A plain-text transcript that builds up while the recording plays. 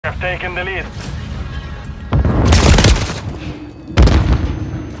taken the lead.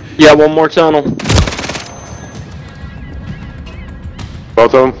 Yeah, one more tunnel.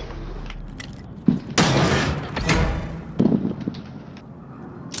 Both of them.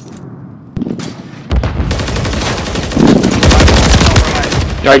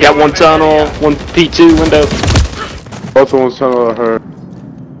 I got one tunnel, one P2 window. Both of them tunnel I heard.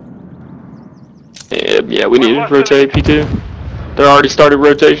 Yeah, we need to rotate P2. They already started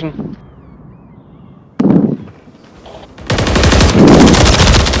rotation.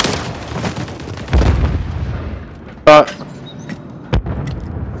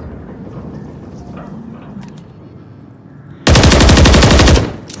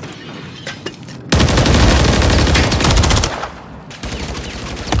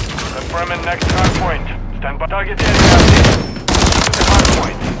 Confirming next hardpoint. Stand by. Target area updated.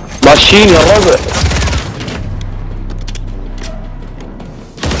 Hardpoint. Machine, I love it.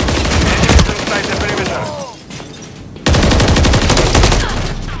 Enemies inside the perimeter.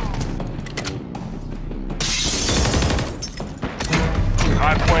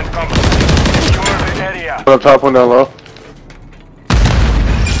 Hardpoint complete. Secure the area. On top, one down low.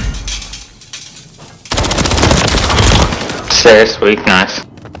 Stairs, weak, nice.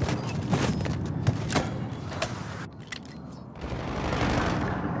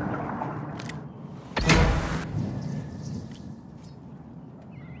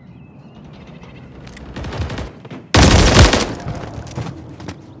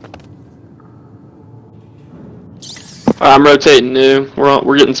 I'm rotating new.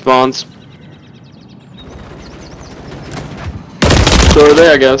 We're getting spawns. So are they,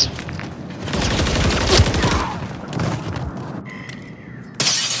 I guess.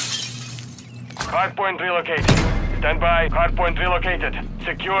 Hardpoint relocated. Stand by. Hardpoint relocated.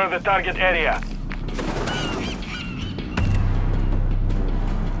 Secure the target area.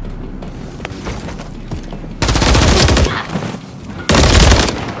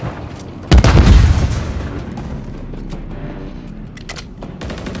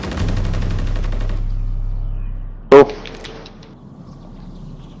 Cool.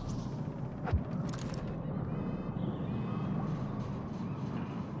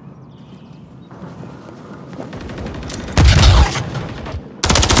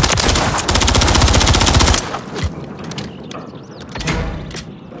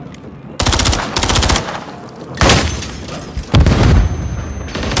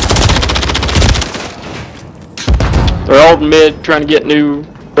 They're all mid, trying to get new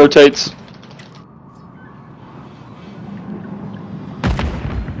rotates.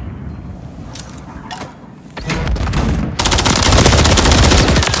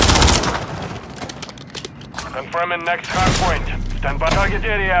 Confirming next hardpoint. Stand by. Target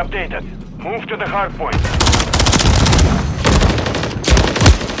area updated. Move to the hardpoint.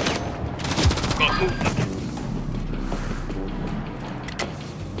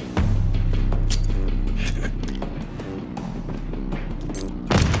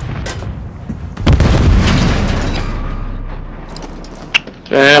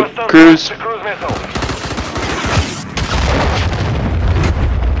 Damn, cruise. The cruise missile.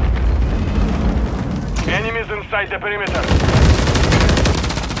 Enemies inside the perimeter.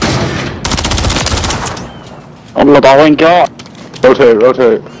 I'm not going to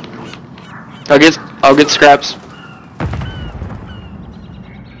Rotate. I'll get scraps.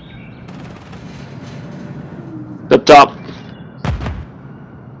 Up top.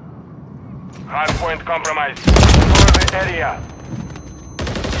 Hardpoint compromised. Secure the area.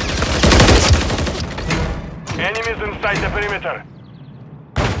 Enemies inside the perimeter.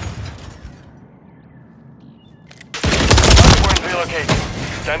 Hardpoint relocated.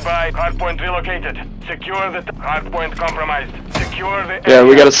 Stand by. Hardpoint relocated. Secure the hardpoint compromised. Secure the area. Yeah,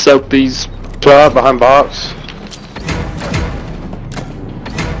 we gotta soak these. Shot behind box.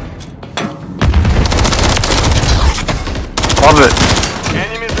 Love it.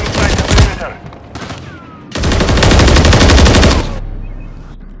 Enemies inside the perimeter.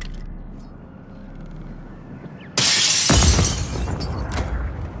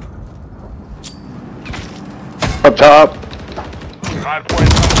 Up top. Hardpoint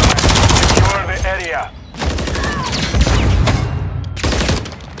compromised. Secure the area.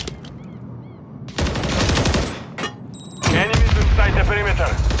 Enemies inside the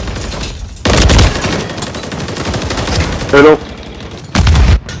perimeter. Middle.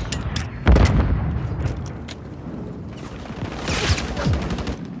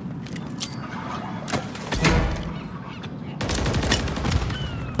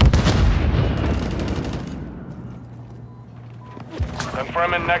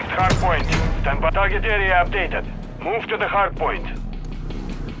 Confirming next hardpoint. Stand by. Target area updated. Move to the hardpoint.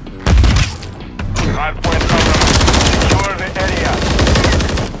 Hardpoint compromised. Secure the area.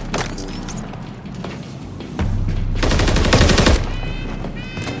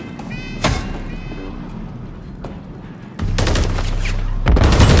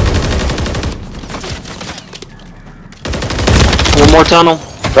 One more tunnel.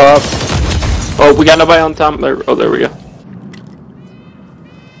 Top. Oh, we got nobody on top. There. Oh, there we go.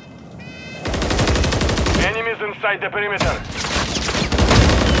 Enemies inside the perimeter.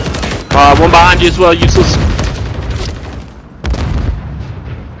 One behind you as well, useless.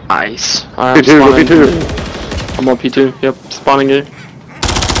 Nice. Alright, P2, I'm P2. I'm on P2. Yep, spawning here.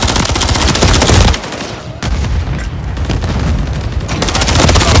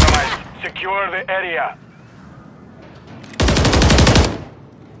 Compromised. Secure the area.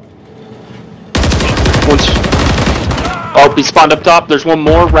 Once. Oh, he spawned up top. There's one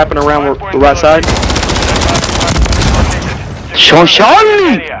more wrapping around the right side.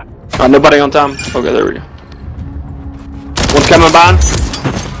 Shoshan! Nobody on time. Okay, there we go. One's coming behind.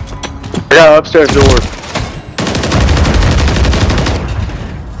 I got upstairs door.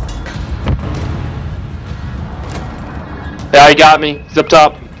 Yeah, he got me. He's up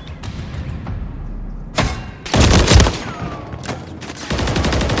top.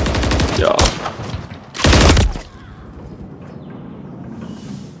 Yeah.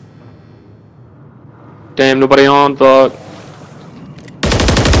 Damn, nobody on, but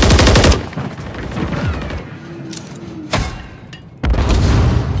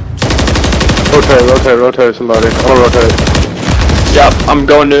rotate somebody. I'm gonna rotate. yep, I'm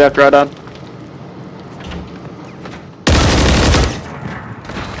going to after I died.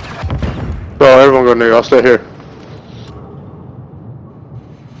 Oh, everyone go near. I'll stay here.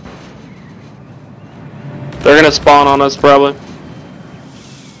 They're gonna spawn on us probably.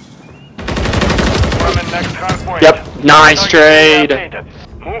 Next hardpoint. Yep, nice trade.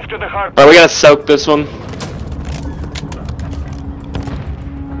 Move to the hardpoint. Alright, we gotta soak this one.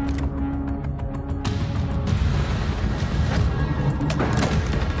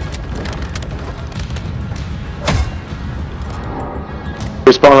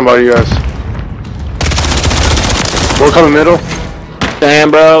 Respawning by you guys. We're coming middle. Damn,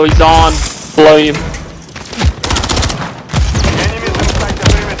 bro, he's on. Below you. Enemies inside the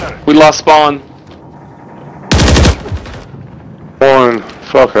perimeter. We lost spawn. One.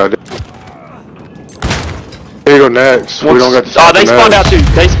 Fuck, I did. Here you go next. We don't got to. Oh, they spawned out too.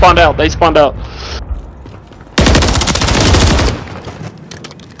 They spawned out. They spawned out.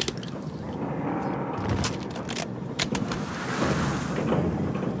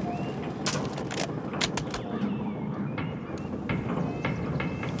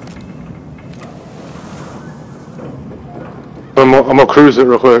 I'm gonna cruise it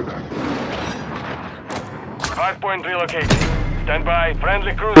real quick. Hardpoint relocated. Stand by.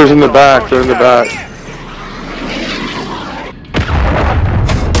 Friendly cruise. They're in the back. They're in the back.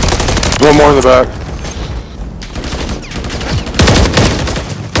 One more in the back.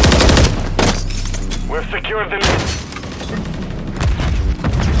 We've secured the lead.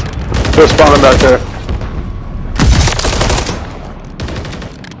 They're spawning back there.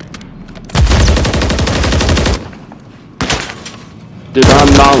 Dude,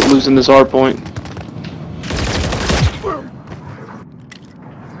 I'm not losing this hard point.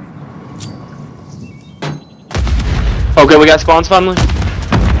 Okay, we got spawns finally.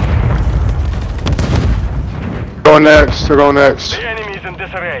 Going next. They're going next. The enemy's in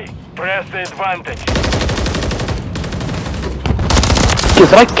disarray. Press the advantage.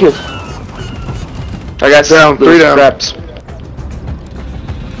 I got Down, three down. Traps.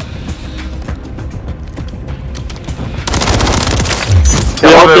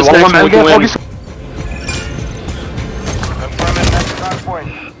 Yeah, this next one we can win. Confirming next hardpoint.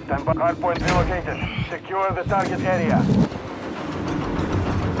 Stand by. Hardpoint relocated. Secure the target area.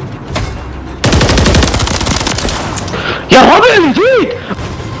 يا حبيبي جيت.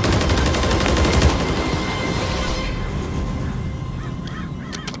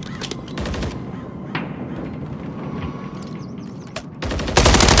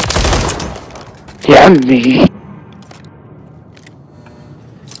 يا عمي.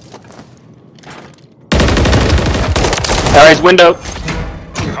 Alright, window.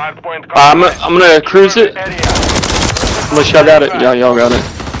 Hardpoint I'm gonna cruise it. area. Unless y'all got it. Yeah, y'all got it.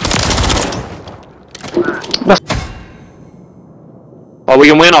 Oh, we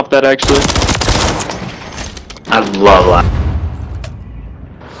can win off that actually. I love that.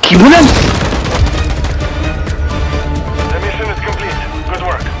 Keep winning. The mission is complete. Good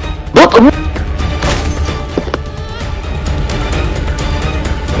work. Look.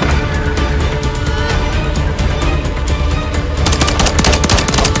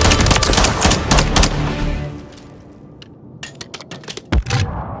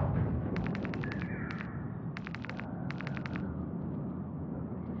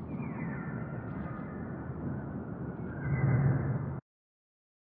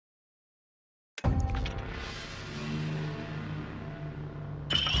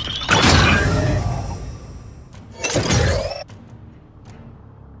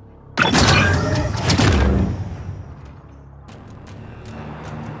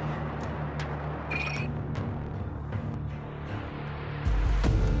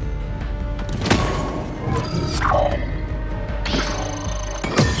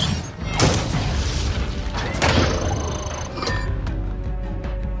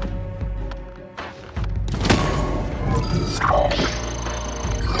 Alright.